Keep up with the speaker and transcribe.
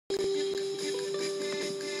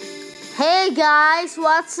Hey guys,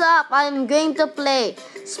 what's up? I'm going to play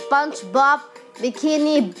SpongeBob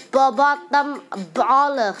Bikini Bottom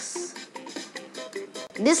Brawlers.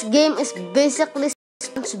 This game is basically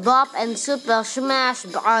SpongeBob and Super Smash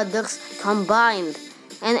Brothers combined.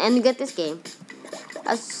 And get this game.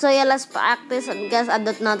 So yeah, let's practice. I guess I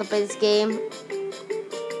don't know how to play this game.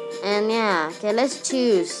 And yeah, okay, let's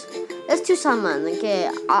choose. Let's choose someone. Okay,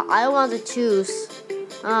 I want to choose.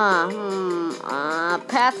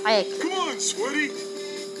 Patrick. Come on, Sweaty.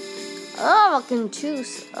 Oh, I can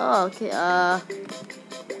choose. Oh, okay.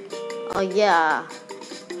 Oh yeah.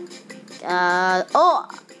 Oh,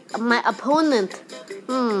 my opponent.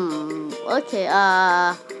 Okay.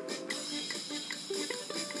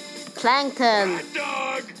 Plankton. Hot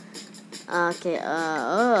dog. Okay.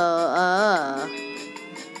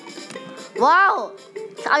 Wow.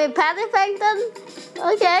 I'm Patrick Plankton.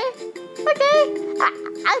 Okay.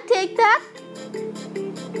 I'll take that.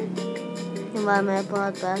 Come my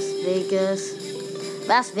pod, Las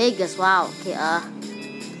Vegas. Wow. Okay.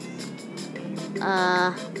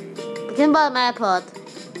 Begin by my airport.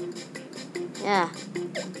 Yeah.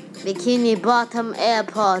 Bikini Bottom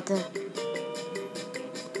Airport.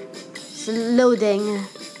 It's loading.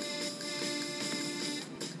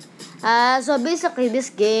 So basically, this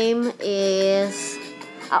game is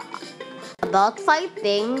about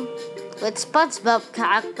fighting with SpongeBob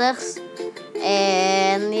characters,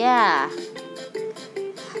 and yeah,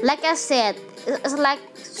 like I said, it's like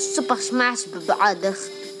Super Smash Brothers,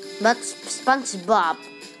 but SpongeBob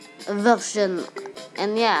version,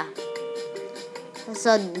 and yeah.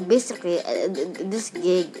 So basically, this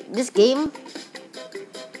game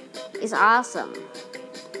is awesome.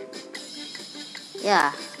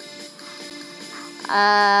 Yeah.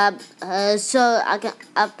 So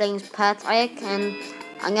I'm playing Patrick, and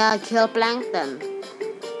I'm gonna kill Plankton.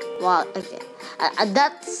 Wow, okay.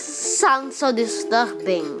 That sounds so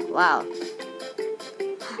disturbing. Wow.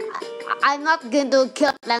 I'm not going to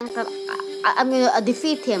kill Plankton. I'm gonna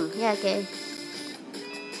defeat him. Yeah, okay.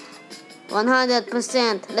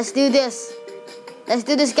 100%. Let's do this. Let's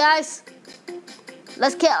do this, guys.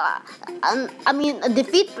 Let's kill.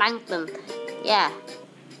 Defeat Plankton. Yeah.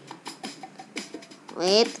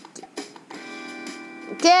 Wait.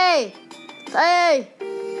 Okay. 3,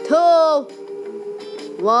 2,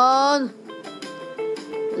 1,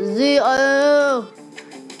 0.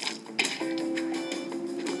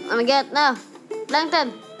 Oh my god, no.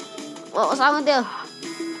 Plankton. What's wrong with you?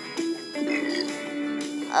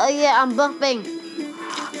 Oh yeah, I'm burping.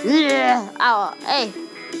 Yeah. Ow. Hey.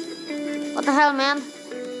 What the hell, man?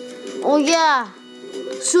 Oh yeah.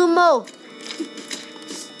 Sumo.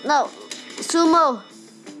 No. Sumo.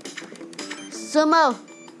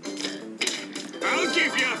 I'll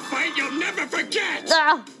give you a fight you'll never forget.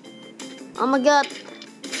 Ah. Oh my god.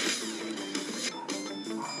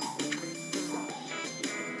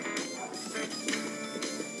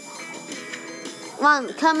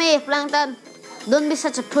 Come here, Plankton. Don't be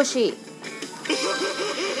such a pushy.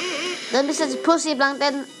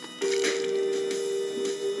 Plankton.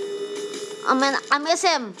 Oh man, I miss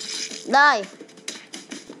him. Die.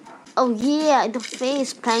 Oh yeah, in the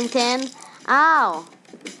face, Plankton. Ow.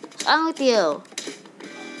 What's wrong with you?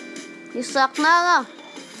 You suck now.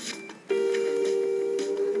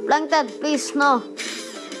 Plankton, please, no.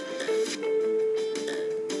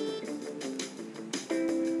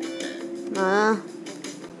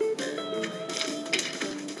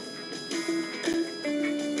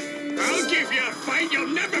 I'll give you a fight you'll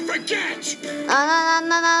never forget. No.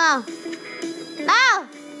 No!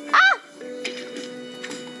 Ah!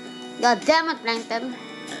 God damn it, Plankton.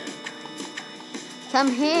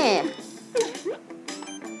 Come here.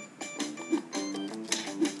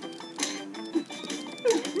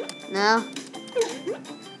 No.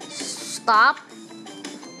 Stop.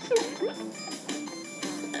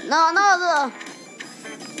 No.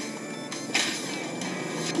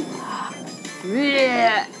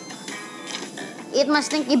 Yeah. Eat my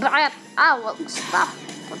stinky breath. Ow, stop.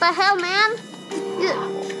 What the hell, man?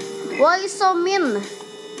 Why are you so mean?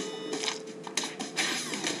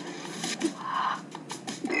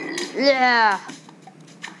 Yeah.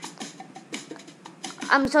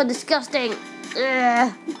 I'm so disgusting.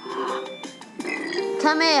 Yeah.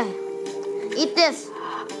 Come here. Eat this.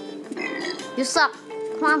 You suck.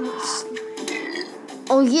 Come on.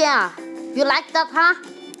 Oh yeah. You like that, huh?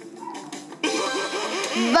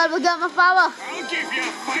 Bubblegum of power. I'll give you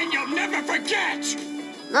a fight you'll never forget.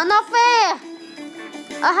 No, not fair.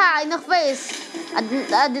 Aha, in the face. I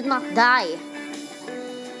did not die.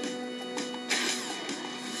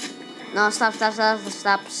 No, stop.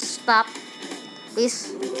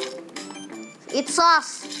 please. Eat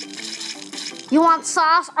sauce. You want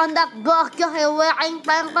sauce on that burger you're wearing,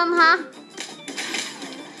 Plankton, huh?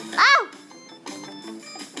 Ow!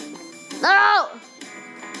 No!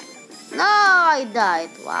 No, I died.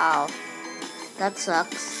 Wow. That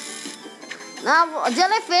sucks. Now,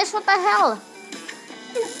 jellyfish, what the hell?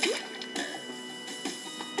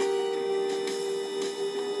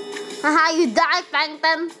 Haha, you died,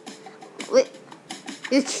 Plankton. Wait,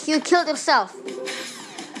 you killed yourself.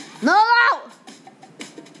 No!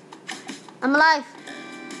 I'm alive.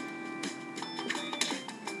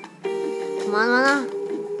 Come on, mana.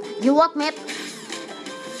 You what, mate?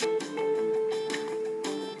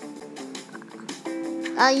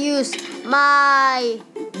 I use my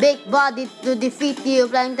big body to defeat you,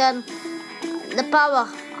 Plankton. The power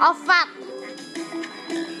of fat.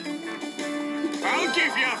 I'll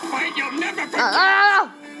give you a fight you'll never forget.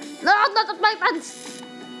 No, not my pants.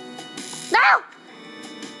 No!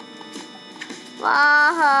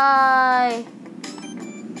 Why?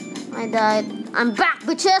 I died. I'm back,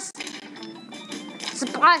 bitches.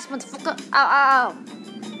 Surprise, motherfucker. Ow, ow, ow.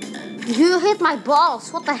 You hit my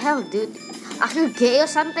balls. What the hell, dude? Are you gay or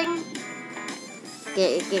something?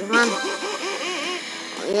 Okay, come on.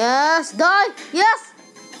 Yes, die. Yes.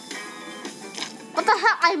 What the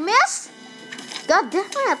hell? I missed? God damn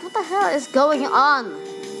it. What the hell is going on?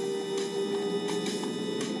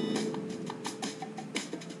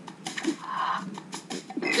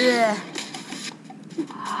 Ugh.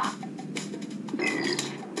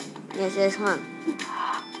 Yes, come on.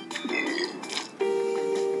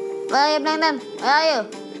 Where are you, Plankton? Where are you?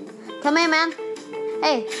 Come here, man.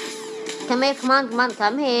 Hey. Come here, come on,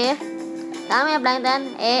 come here. Come here,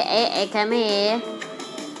 Plankton. Hey, come here.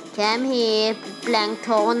 Come here,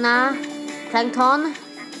 Plankton. Plankton.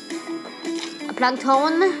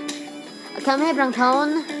 Plankton. Come here,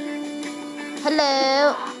 Plankton.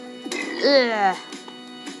 Hello. Ugh.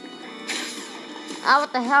 Ah,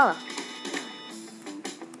 what the hell?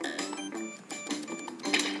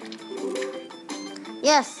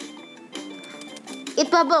 Yes. Eat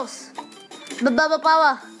bubbles. Bubble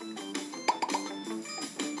power.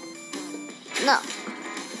 No.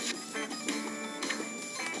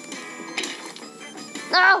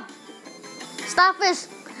 No. Starfish.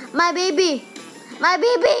 My baby. My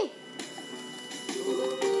baby.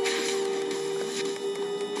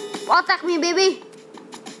 Attack me, baby.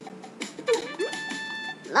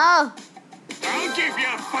 No. I'll give you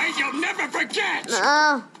a fight you'll never forget.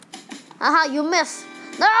 No. Aha, you miss.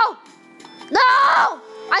 No. No.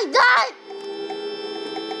 I died.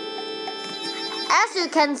 As you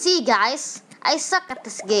can see, guys, I suck at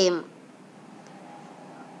this game.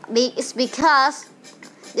 It's because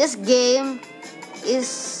this game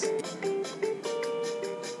is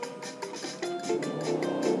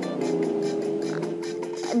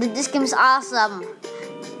awesome,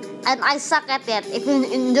 and I suck at it. If you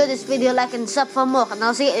enjoyed this video, like and sub for more, and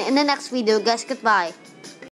I'll see you in the next video, guys. Goodbye.